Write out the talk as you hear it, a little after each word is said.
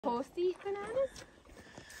Supposed to eat bananas?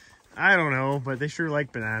 I don't know, but they sure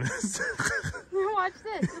like bananas. Watch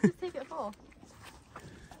this. Let's just take it full.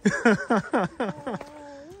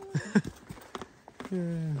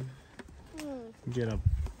 Get a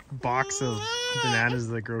box of bananas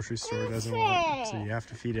the grocery store doesn't want, so you have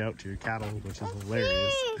to feed it out to your cattle, which is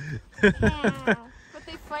hilarious. But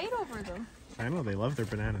they fight over them. I know, they love their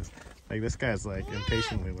bananas. Like, this guy's like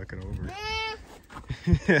impatiently looking over.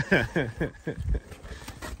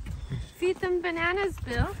 Feed them bananas,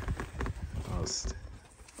 Bill. I'll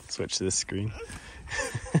switch this screen.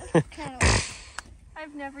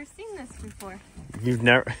 I've never seen this before. You've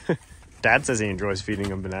never... Dad says he enjoys feeding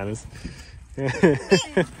them bananas. Just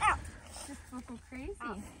look crazy.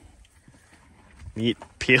 Eat,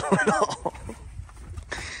 peel it all.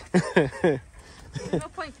 There's no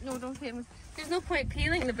point. No, don't pay him. There's no point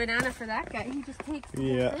peeling the banana for that guy. He just takes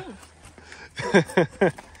the whole thing.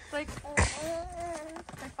 Like,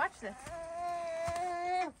 watch this.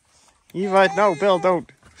 Eva, no, Bill,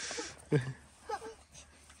 don't.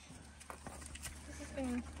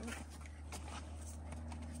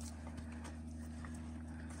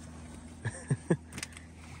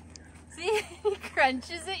 See, he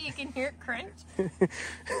crunches it. You can hear it crunch.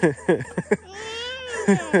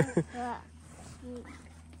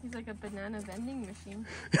 He's like a banana vending machine.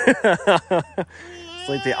 It's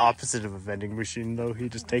like the opposite of a vending machine, though. He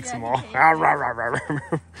just takes them all.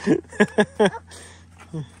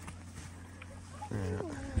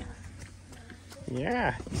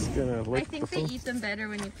 Yeah, he's gonna lick. I think they eat them better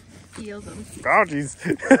when you peel them. Oh, jeez.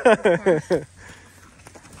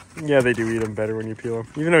 Yeah, they do eat them better when you peel them.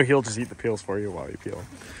 Even though he'll just eat the peels for you while you peel them.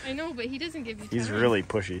 I know, but he doesn't give you time. He's really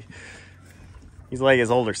pushy. He's like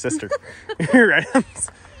his older sister. Right?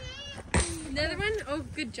 The other one? Oh,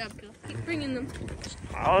 good job, Bill. Keep bringing them.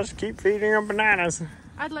 I'll just keep feeding him bananas.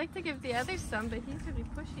 I'd like to give the others some, but he's really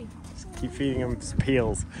pushy. Just keep feeding him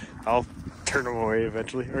peels. I'll turn him away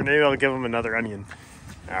eventually. Or maybe I'll give him another onion.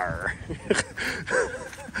 Arr.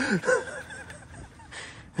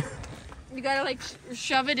 You gotta like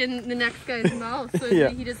shove it in the next guy's mouth so Yeah.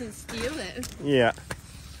 he doesn't steal it. Yeah.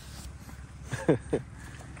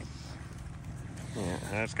 Yeah,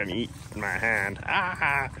 I'm just gonna eat in my hand.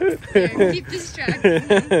 Ah! There, keep distracting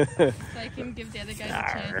him so I can give the other guy a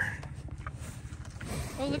chance.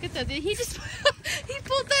 Oh, look at that. He just he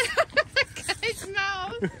pulled that out of the guy's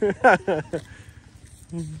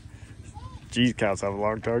mouth. Geez, cows have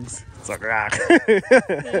long tongues. It's like, ah.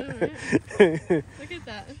 Look at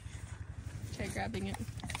that. Try grabbing it.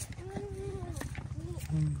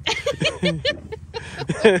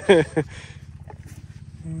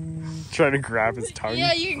 Trying to grab his tongue.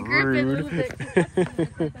 Yeah, you can grip it a little bit.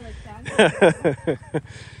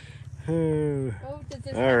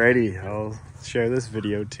 Alrighty, I'll share this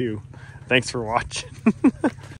video too. Thanks for watching.